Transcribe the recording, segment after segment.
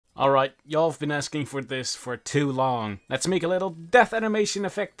Alright, y'all have been asking for this for too long. Let's make a little death animation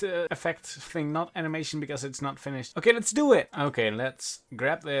effect thing. Not animation because it's not finished. Okay, let's do it. Okay, let's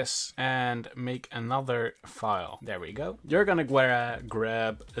grab this and make another file. There we go. You're gonna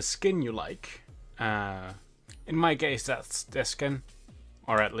grab a skin you like. In my case, that's this skin.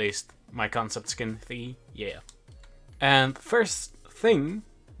 Or at least my concept skin thingy. Yeah. And first thing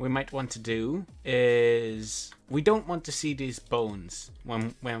we might want to do is we don't want to see these bones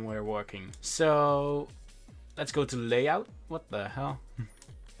when we're working. So let's go to layout. What the hell?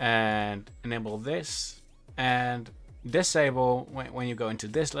 And enable this and disable when you go into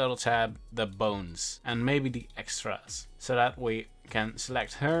this little tab the bones and maybe the extras so that we can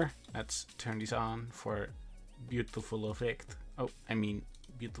select her. Let's turn these on for beautiful effect. Oh, I mean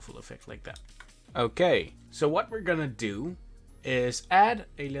beautiful effect like that. Okay, so what we're gonna do is add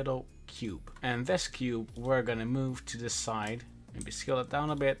a little cube, and this cube we're gonna move to the side, maybe scale it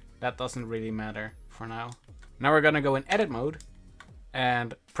down a bit. That doesn't really matter for now. Now we're gonna go in edit mode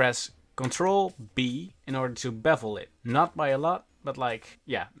and press Control B in order to bevel it, not by a lot, but like,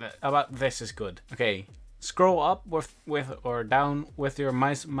 yeah, about this is good. Okay, scroll up with or down with your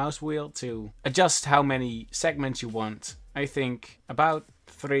mouse wheel to adjust how many segments you want. I think about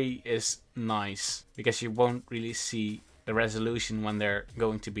 3 is nice because you won't really see the resolution when they're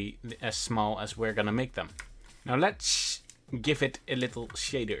going to be as small as we're gonna make them. Now let's give it a little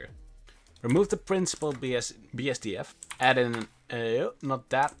shader. Remove the principal BSDF. Add in not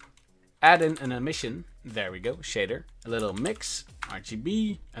that. Add in an emission. There we go, shader. A little mix,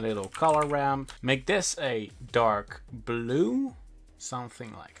 RGB, a little color ramp. Make this a dark blue,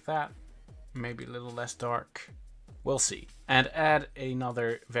 something like that. Maybe a little less dark. We'll see. And add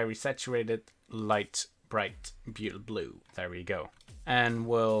another very saturated light bright blue. There we go. And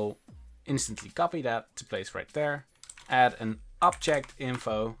we'll instantly copy that to place right there. Add an object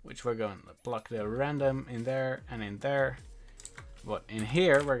info, which we're going to plug the random in there and in there. But in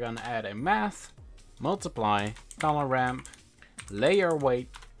here, we're going to add a math, multiply, color ramp, layer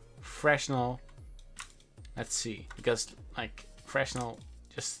weight, freshnel. Let's see, because like freshnel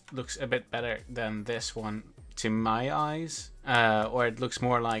just looks a bit better than this one to my eyes, or it looks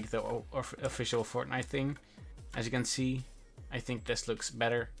more like the official Fortnite thing. As you can see, I think this looks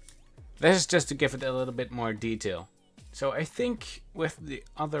better. This is just to give it a little bit more detail. So I think with the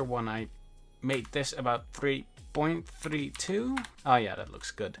other one I made this about 3.32. Oh yeah, that looks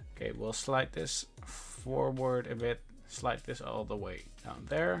good. Okay, we'll slide this forward a bit, slide this all the way down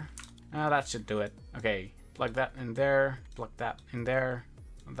there. That should do it. Okay, plug that in there, plug that in there,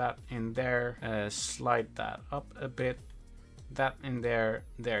 that in there, slide that up a bit, that in there,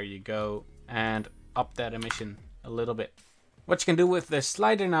 there you go, and up that emission a little bit. What you can do with the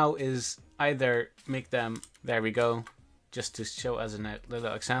slider now is either make them, there we go, just to show as a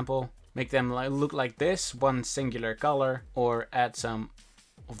little example, make them look like this, one singular color, or add some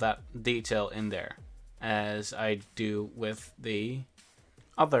of that detail in there, as I do with the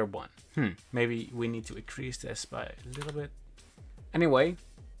other one. Maybe we need to increase this by a little bit. Anyway,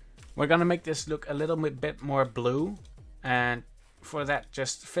 we're gonna make this look a little bit more blue, and for that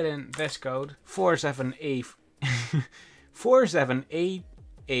just fill in this code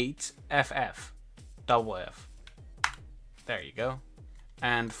 4788FF double F. There you go.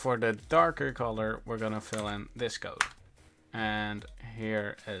 And for the darker color we're gonna fill in this code, and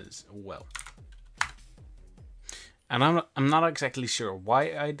here as well. And I'm not exactly sure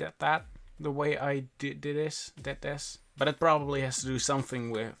why I did that the way I did this, but it probably has to do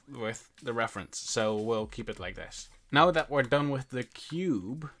something with the reference, so we'll keep it like this. Now that we're done with the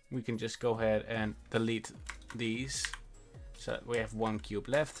cube, we can just go ahead and delete these so that we have one cube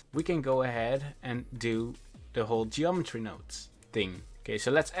left. We can go ahead and do the whole geometry nodes thing. Okay, so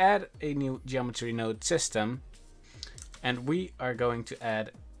let's add a new geometry node system, and we are going to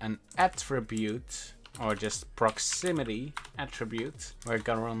add an attribute, or just proximity attribute. We're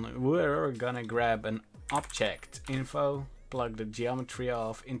gonna grab an object info, plug the geometry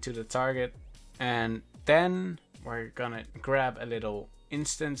off into the target, and then we're gonna grab a little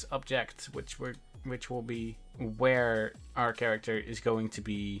instance object, which will be where our character is going to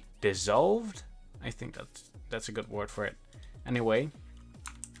be dissolved. I think that's a good word for it. Anyway,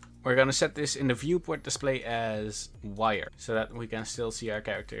 we're gonna set this in the viewport display as wire, so that we can still see our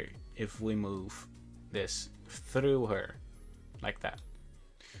character if we move this through her, like that.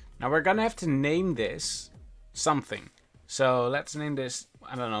 Now we're gonna have to name this something. So let's name this,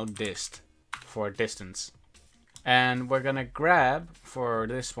 I don't know, dist, for distance. And we're gonna grab, for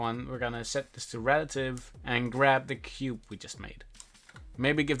this one, we're gonna set this to relative and grab the cube we just made.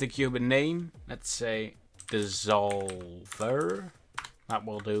 Maybe give the cube a name. Let's say dissolver, That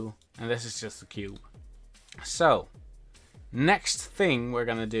will do. And this is just a cube. So, next thing we're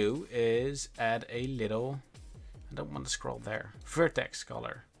gonna do is add a little, I don't want to scroll there, vertex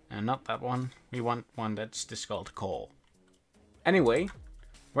color. And not that one. We want one that's just called call. Anyway,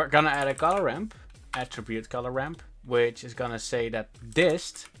 we're gonna add a color ramp, attribute color ramp, which is gonna say that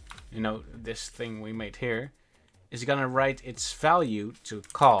dist, you know, this thing we made here, is gonna write its value to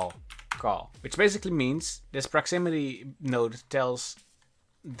call, which basically means this proximity node tells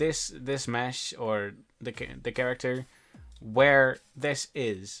this mesh or the character where this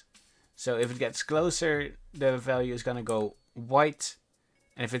is. So if it gets closer, the value is gonna go white,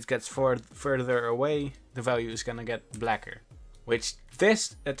 and if it gets further away, the value is gonna get blacker. Which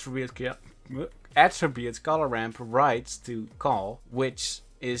this attribute color ramp writes to call, which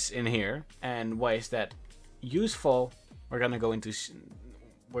is in here. And why is that useful? We're gonna go into,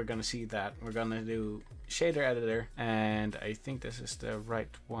 we're gonna see that. We're gonna do shader editor, and I think this is the right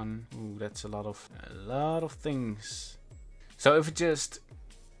one. Ooh, that's a lot of things. So if we just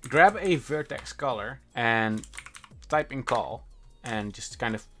grab a vertex color and type in call and just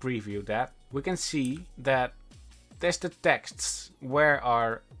kind of preview that, we can see that there's the texts where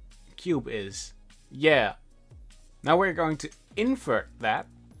our cube is. Yeah. Now we're going to invert that.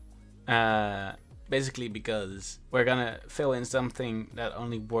 Basically because we're gonna fill in something that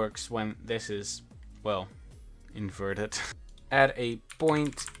only works when this is, well, inverted. Add a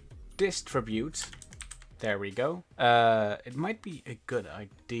point distribute. There we go. It might be a good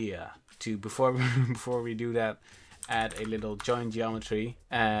idea to, before we do that, add a little join geometry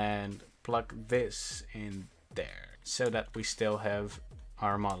and plug this in there so that we still have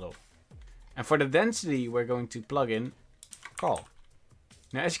our model. And for the density, we're going to plug in call.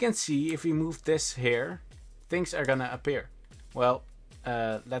 Now, as you can see, if we move this here, things are gonna appear. Well,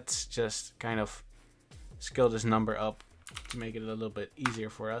 let's just kind of scale this number up to make it a little bit easier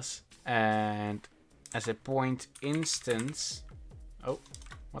for us. And as a point instance, oh,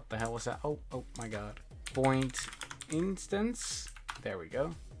 what the hell was that? Oh my god. Point instance, there we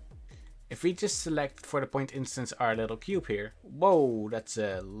go. If we just select for the point instance our little cube here, whoa, that's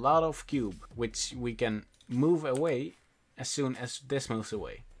a lot of cube, which we can move away as soon as this moves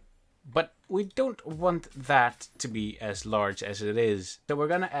away. But we don't want that to be as large as it is. So we're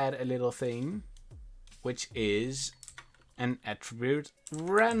gonna add a little thing, which is an attribute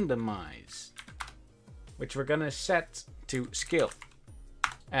randomize, which we're gonna set to scale.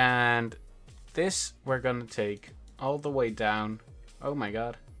 And this we're gonna take all the way down. Oh my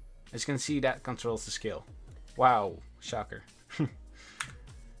god. As you can see, that controls the scale. Wow, shocker.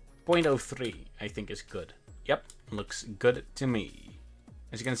 0.03 I think is good. Yep, looks good to me.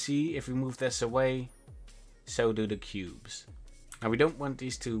 As you can see, if we move this away, so do the cubes. Now we don't want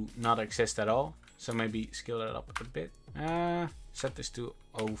these to not exist at all, so maybe scale that up a bit. Set this to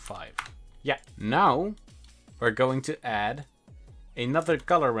 0.5. Yeah, now we're going to add another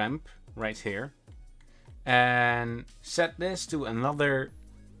color ramp right here and set this to another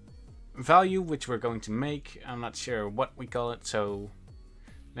value which we're going to make. I'm not sure what we call it, so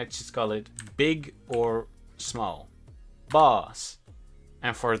let's just call it big or small boss.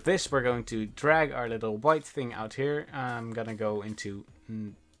 And for this we're going to drag our little white thing out here. I'm gonna go into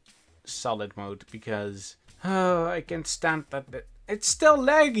solid mode because I can't stand that it's still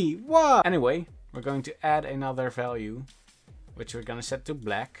laggy. What? Anyway, we're going to add another value which we're gonna set to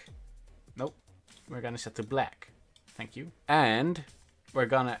black. Nope, we're gonna set to black. Thank you. And we're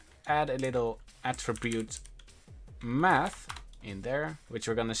gonna add a little attribute math in there, which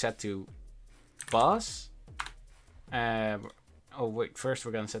we're gonna set to boss. Oh wait, first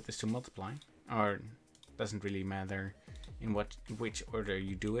we're gonna set this to multiply, or doesn't really matter in which order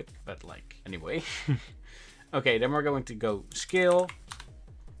you do it, but like anyway. Okay, then we're going to go scale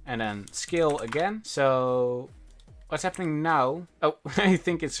and then scale again. So what's happening now? Oh, I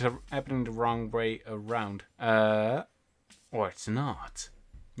think it's happening the wrong way around. Or it's not.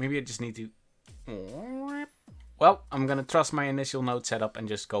 Maybe I just need to... Well, I'm gonna trust my initial node setup and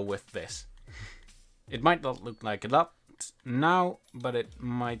just go with this. It might not look like a lot now, but it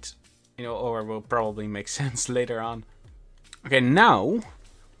might, you know, or will probably make sense later on. Okay, now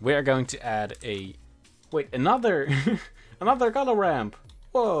we're going to add a... Wait, another... another color ramp.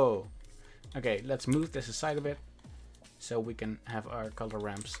 Whoa. Okay, let's move this aside a bit so we can have our color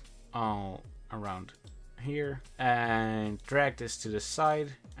ramps all around here, and drag this to the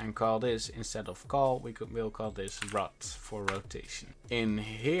side and call this, instead of call, we'll call this rot for rotation. In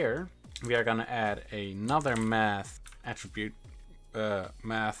here we are gonna add another math attribute,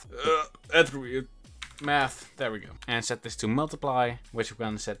 attribute math, there we go, and set this to multiply, which we're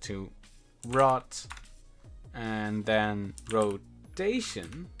gonna set to rot, and then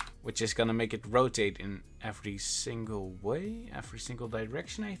rotation, which is gonna make it rotate in every single way, every single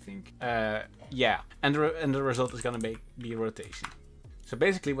direction, I think. Yeah, and the result is gonna be rotation. So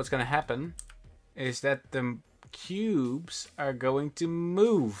basically what's gonna happen is that the cubes are going to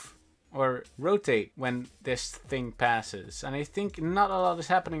move or rotate when this thing passes, and I think not a lot is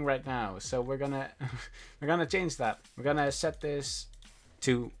happening right now, so we're gonna we're gonna change that. We're gonna set this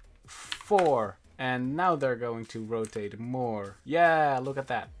to 4, and now they're going to rotate more. Yeah, look at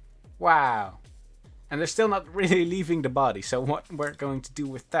that. Wow. And they're still not really leaving the body, so what we're going to do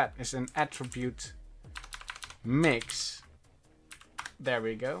with that is an attribute mix. There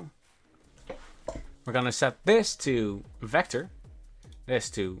we go. We're gonna set this to vector, this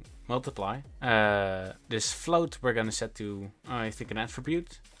to multiply, this float we're gonna set to, I think, an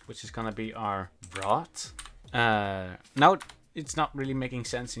attribute, which is gonna be our brought. Now it's not really making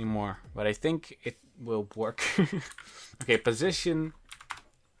sense anymore, but I think it will work. Okay, position,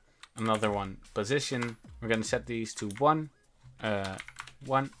 another one, position. We're gonna set these to 1,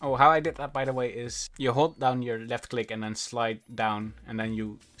 1. Oh, how I did that, by the way, is you hold down your left click and then slide down, and then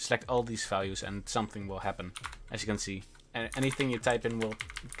you select all these values and something will happen, as you can see. Anything you type in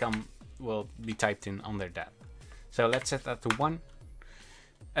will be typed in under that. So let's set that to 1,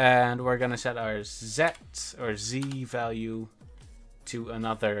 and we're gonna set our Z or Z value to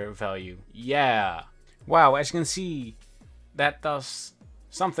another value. Yeah, wow, as you can see, that does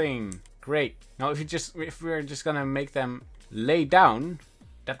something great. Now if we're just gonna make them lay down,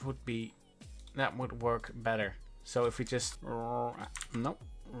 that would work better. So if we just no,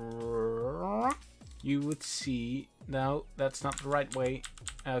 you would see, no, that's not the right way.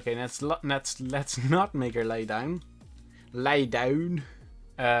 Okay, let's not make her lay down. Lay down.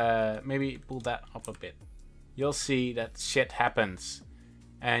 Maybe pull that up a bit. You'll see that shit happens,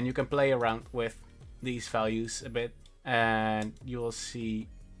 and you can play around with these values a bit, and you'll see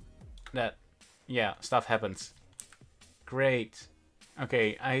that, yeah, stuff happens. Great.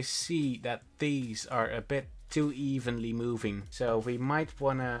 Okay, I see that these are a bit too evenly moving, so we might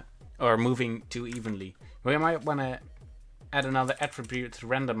wanna, or moving too evenly. We might wanna add another attribute to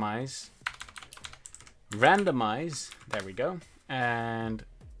randomize. Randomize, there we go. And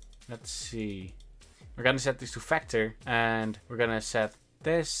let's see. We're gonna set this to factor, and we're gonna set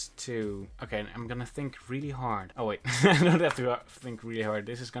this to, okay, I'm gonna think really hard. Oh wait, I don't have to think really hard.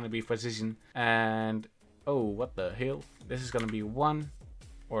 This is gonna be position, and oh, what the hell? This is gonna be 1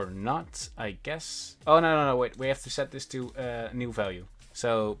 or not, I guess. Oh, no, wait. We have to set this to a new value.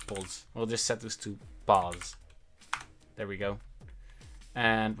 So, pause. We'll just set this to pause. There we go.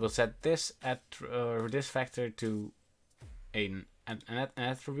 And we'll set this this factor to an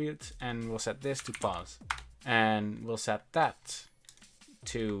attribute, and we'll set this to pause. And we'll set that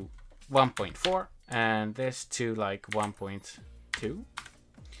to 1.4, and this to like 1.2.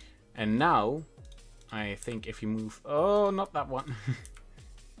 And now, I think if you move, oh, not that one.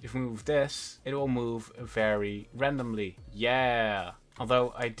 If you move this, it will move very randomly. Yeah.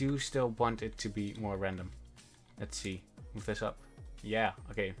 Although I do still want it to be more random. Let's see. Move this up. Yeah.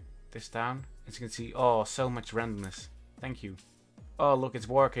 Okay. This down. As you can see, oh, so much randomness. Thank you. Oh, look, it's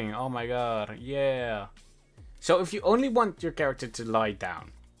working. Oh my god. Yeah. So if you only want your character to lie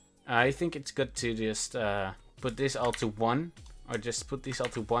down, I think it's good to just put this all to 1, or just put these all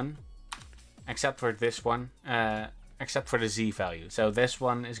to 1. Except for this one, except for the Z value. So this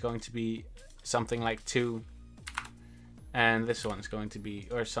one is going to be something like 2, and this one is going to be,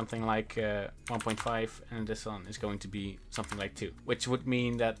 or something like 1.5, and this one is going to be something like 2, which would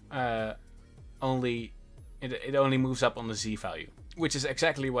mean that it only moves up on the Z value, which is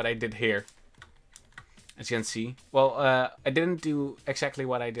exactly what I did here, as you can see. Well, I didn't do exactly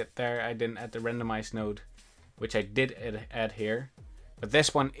what I did there. I didn't add the randomize node, which I did add here. But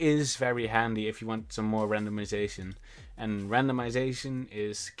this one is very handy if you want some more randomization, and randomization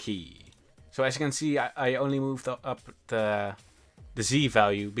is key. So as you can see, I only moved up the Z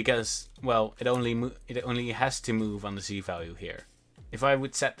value because, well, it only has to move on the Z value here. If I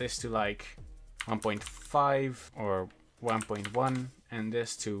would set this to like 1.5 or 1.1 and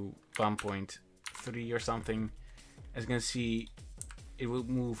this to 1.3 or something, as you can see, it will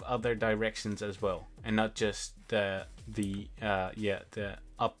move other directions as well, and not just the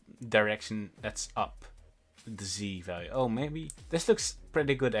up direction that's up, the Z value. Oh, maybe this looks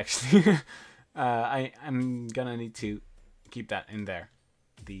pretty good actually. I'm gonna need to keep that in there,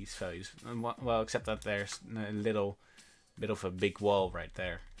 these values. Well, except that there's a little bit of a big wall right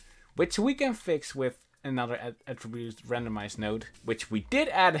there, which we can fix with another attribute randomize node, which we did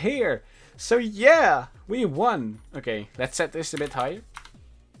add here. So yeah, we won. Okay, let's set this a bit higher.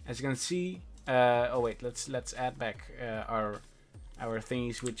 As you can see, oh wait, let's add back our our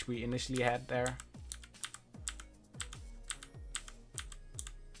thingies which we initially had there.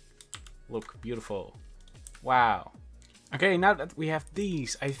 Look, beautiful. Wow. Okay, now that we have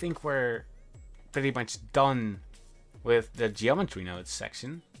these, I think we're pretty much done with the geometry nodes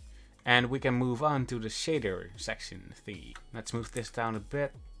section. And we can move on to the shader section thingy. Let's move this down a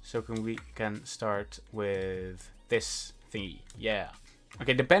bit so we can start with this thingy. Yeah.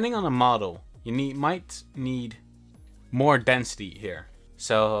 Okay, depending on the model, you might need more density here.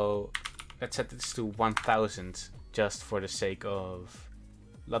 So let's set this to 1000 just for the sake of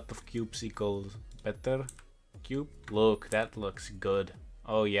lot of cubes equals better cube. Look, that looks good.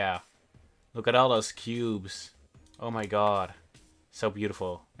 Oh yeah. Look at all those cubes. Oh my god. So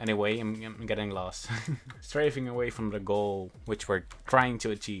beautiful. Anyway, I'm getting lost. Strafing away from the goal which we're trying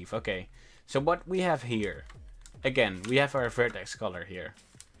to achieve. Okay. So what we have here. Again, we have our vertex color here.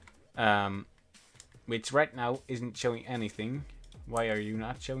 Which right now isn't showing anything. Why are you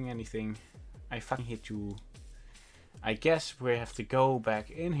not showing anything? I fucking hate you. I guess we have to go back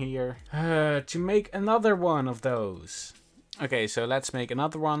in here to make another one of those. Okay, so let's make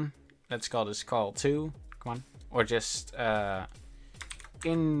another one. Let's call this call 2. Come on. Or just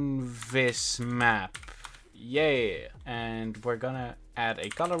invis map. Yeah. And we're gonna add a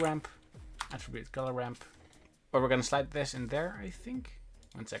color ramp. Attribute color ramp. Or we're gonna slide this in there, I think.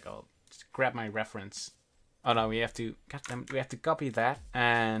 One sec, I'll just grab my reference. Oh no, we have to copy that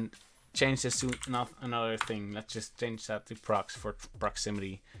and change this to another thing. Let's just change that to prox for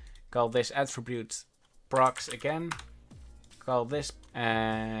proximity. Call this attribute prox again. Call this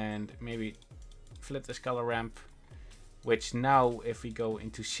and maybe flip this color ramp. Which now, if we go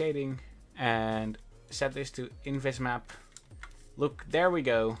into shading and set this to invis map, look, there we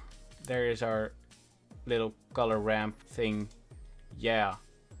go. There is our little color ramp thing. Yeah,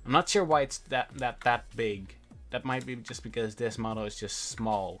 I'm not sure why it's that big. That might be just because this model is just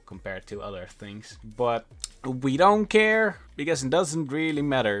small compared to other things. But we don't care because it doesn't really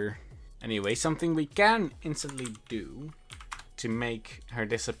matter. Anyway, something we can instantly do to make her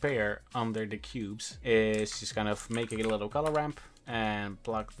disappear under the cubes is just kind of make a little color ramp and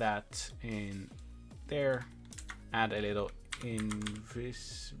plug that in there. Add a little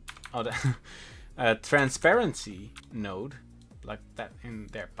transparency node. Plug that in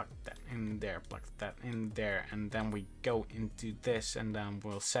there, plug that in there, plug that in there, and then we go into this and then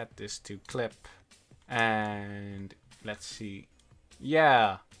we'll set this to clip. And let's see.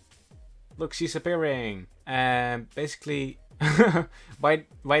 Yeah, look, she's appearing. And basically why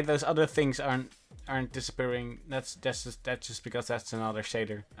those other things aren't disappearing, that's just because that's another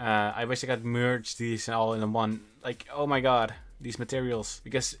shader. I wish I could merge these all in one. Like, oh my god, these materials,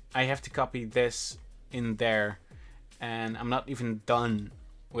 because I have to copy this in there. And I'm not even done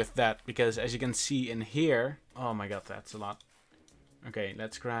with that because as you can see in here, oh my god, that's a lot. Okay,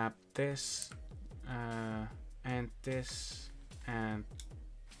 let's grab this and this and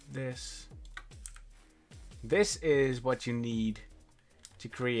this. This is what you need to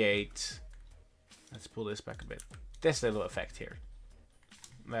create. Let's pull this back a bit. This little effect here.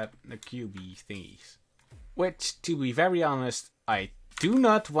 The QB thingies. Which, to be very honest, I do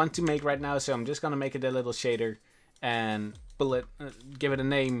not want to make right now. So I'm just gonna make it a little shader. And pull it, give it a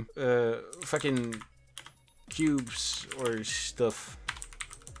name, fucking cubes or stuff.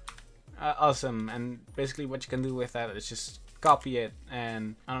 Awesome. And basically what you can do with that is just copy it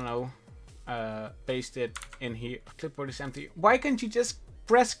and, I don't know, paste it in here. Clipboard is empty. Why can't you just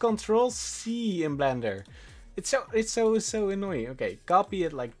press Ctrl C in Blender? It's so annoying. Okay, copy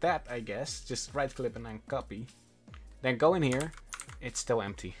it like that, I guess. Just right click and then copy. Then go in here. It's still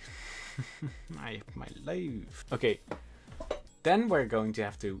empty. my life. Okay, then we're going to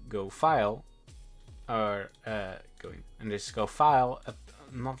have to go file, or and just go file,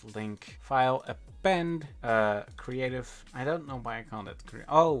 not link, file, append, creative. I don't know why I called it.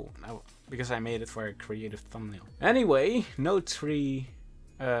 Oh, no, because I made it for a creative thumbnail. Anyway, node 3,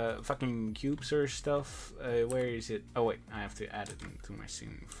 fucking cubes or stuff. Where is it? Oh wait, I have to add it into my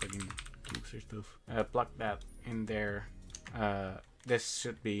scene. Fucking cubes or stuff. Plug that in there. This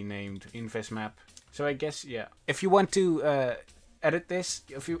should be named invis map. So I guess, yeah. If you want to edit this,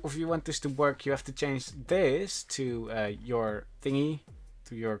 if you want this to work, you have to change this to your thingy,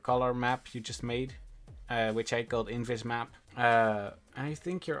 to your color map you just made, which I called invis map. I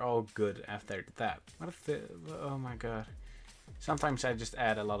think you're all good after that. What if the? Oh my god. Sometimes I just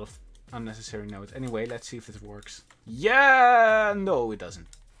add a lot of unnecessary nodes. Anyway, let's see if this works. Yeah, no, it doesn't.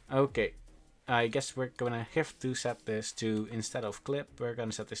 Okay. I guess we're gonna have to set this to, instead of clip, we're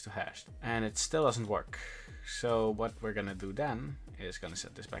gonna set this to hashed. And it still doesn't work. So what we're gonna do then is gonna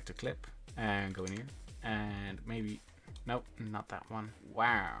set this back to clip and go in here and maybe Nope, not that one.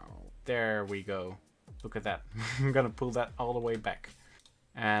 Wow. There we go. Look at that. I'm gonna pull that all the way back.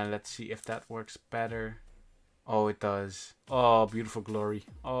 And let's see if that works better. Oh, it does. Oh, beautiful glory.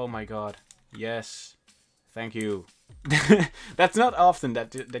 Oh my god. Yes. Thank you. That's not often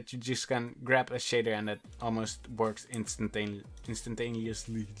that you just can grab a shader and it almost works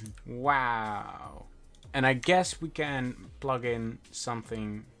instantaneously. Wow. And I guess we can plug in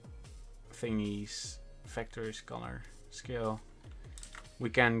something thingies, vectors, color, scale. We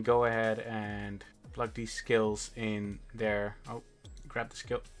can go ahead and plug these skills in there. Oh, grab the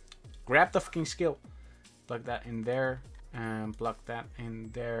skill. Grab the fucking skill. Plug that in there. And plug that in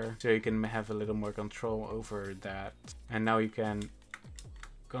there. So you can have a little more control over that. And now you can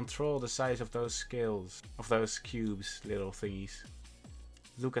control the size of those skills. Of those cubes, little thingies.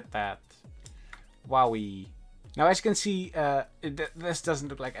 Look at that. Wowie. Now as you can see, this doesn't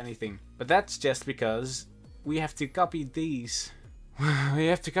look like anything. But that's just because we have to copy these. We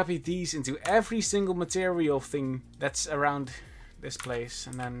have to copy these into every single material thing that's around this place.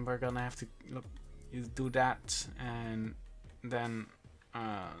 And then we're gonna have to look, you do that and then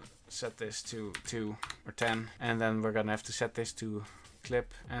set this to 2 or 10. And then we're gonna have to set this to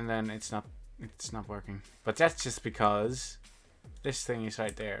clip. And then it's not working. But that's just because this thing is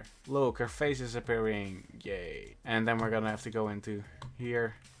right there. Look, her face is appearing. Yay. And then we're gonna have to go into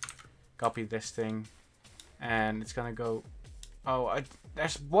here, copy this thing, and it's gonna go. Oh,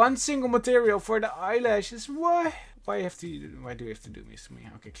 there's one single material for the eyelashes. Why? Why do you have to do this to me?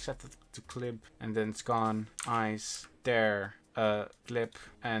 Okay, set it to clip, and then it's gone. Eyes there. Clip,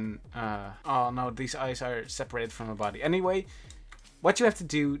 and oh no, these eyes are separated from the body. Anyway, what you have to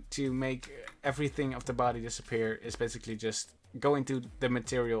do to make everything of the body disappear is basically just go into the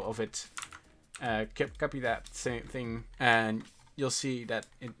material of it, copy that same thing, and you'll see that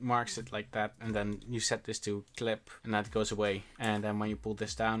it marks it like that, and then you set this to clip and that goes away, and then when you pull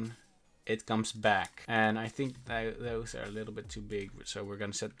this down it comes back. And I think that those are a little bit too big, so we're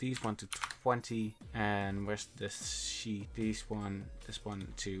gonna set these one to 20, and where's this sheet, this one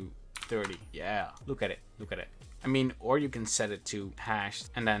to 30. Yeah, look at it, look at it. I mean, or you can set it to hashed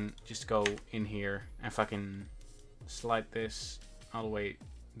and then just go in here and fucking slide this all the way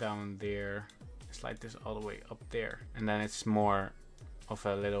down there, slide this all the way up there, and then it's more of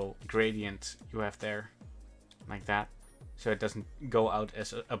a little gradient you have there, like that, so it doesn't go out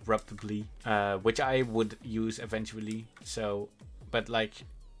as abruptly, which I would use eventually. So, but like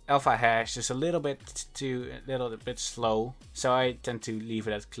alpha hash is a little bit slow, so I tend to leave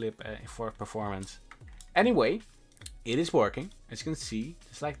it as clip for performance. Anyway, it is working, as you can see,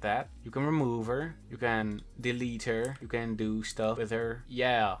 just like that. You can remove her, you can delete her, you can do stuff with her.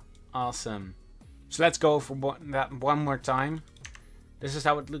 Yeah, awesome. So let's go for that one more time. This is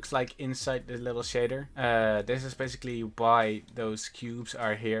how it looks like inside the little shader. This is basically why those cubes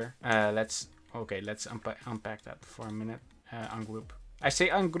are here. Let's unpack that for a minute. Ungroup. I say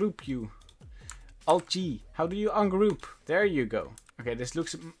ungroup you. Alt G. How do you ungroup? There you go. Okay, this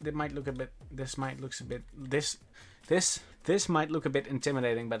might look a bit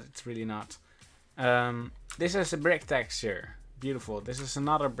intimidating, but it's really not. This is a brick texture. Beautiful. This is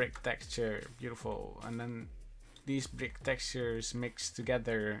another brick texture. Beautiful. And then these brick textures mix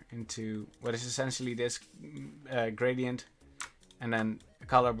together into what is essentially this gradient, and then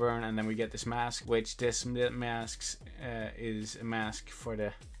color burn, and then we get this mask, which this mask is a mask for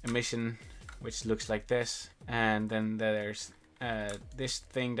the emission, which looks like this. And then there's this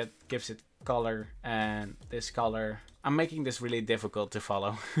thing that gives it color, and this color. I'm making this really difficult to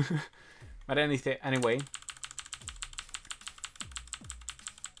follow. But anyway,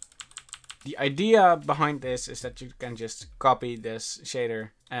 the idea behind this is that you can just copy this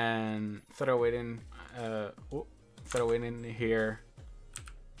shader and throw it in here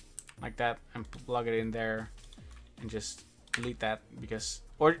like that, and plug it in there, and just delete that, because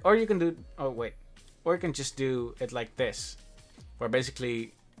or you can do, or you can just do it like this, where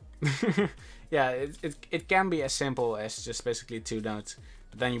basically yeah, it can be as simple as just basically 2 nodes,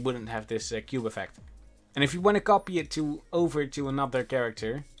 but then you wouldn't have this cube effect. And if you want to copy it over to another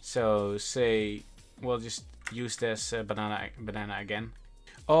character, so say we'll just use this banana again.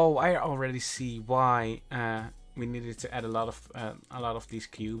 Oh, I already see why we needed to add a lot of these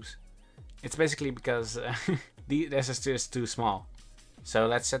cubes. It's basically because this is just too small. So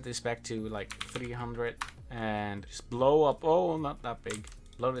let's set this back to like 300 and just blow up. Oh, not that big.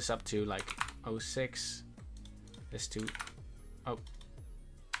 Blow this up to like 06. This to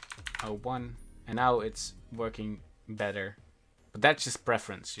 01. And now it's working better. But that's just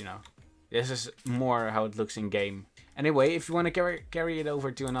preference, you know. This is more how it looks in game. Anyway, if you want to carry it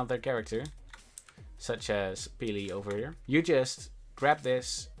over to another character, such as Peely over here, you just grab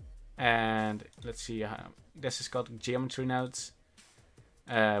this and let's see, this is called geometry nodes,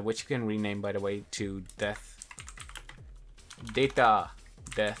 which you can rename, by the way, to data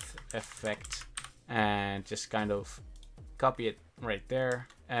death effect, and just kind of copy it right there,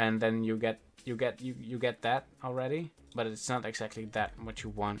 and then you get that already, but it's not exactly that what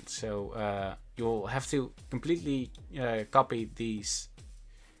you want. So you'll have to completely copy these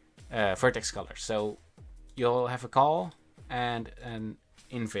vertex colors. So you'll have a call and an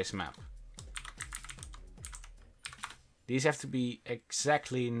invis map. These have to be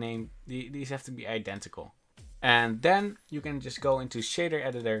exactly named. These have to be identical. And then you can just go into shader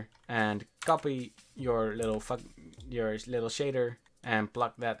editor and copy your little shader and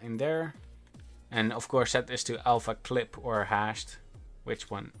plug that in there. And of course set this to alpha clip or hashed,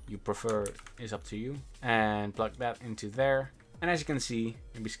 which one you prefer is up to you. And plug that into there. And as you can see,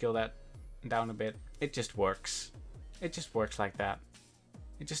 maybe scale that down a bit. It just works. It just works like that.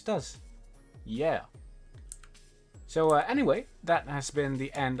 It just does. Yeah. So anyway, that has been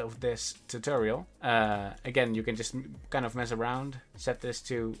the end of this tutorial. Again, you can just kind of mess around. Set this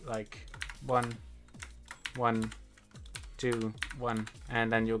to like 1, 1, 2, 1,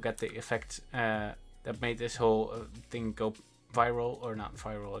 and then you'll get the effect that made this whole thing go viral, or not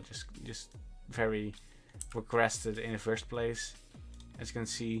viral, just very requested in the first place. As you can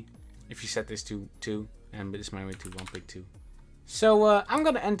see, if you set this to 2, and this might be to 1.2. So I'm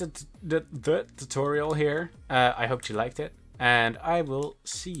gonna end the tutorial here. I hope you liked it, and I will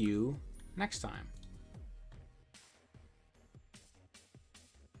see you next time.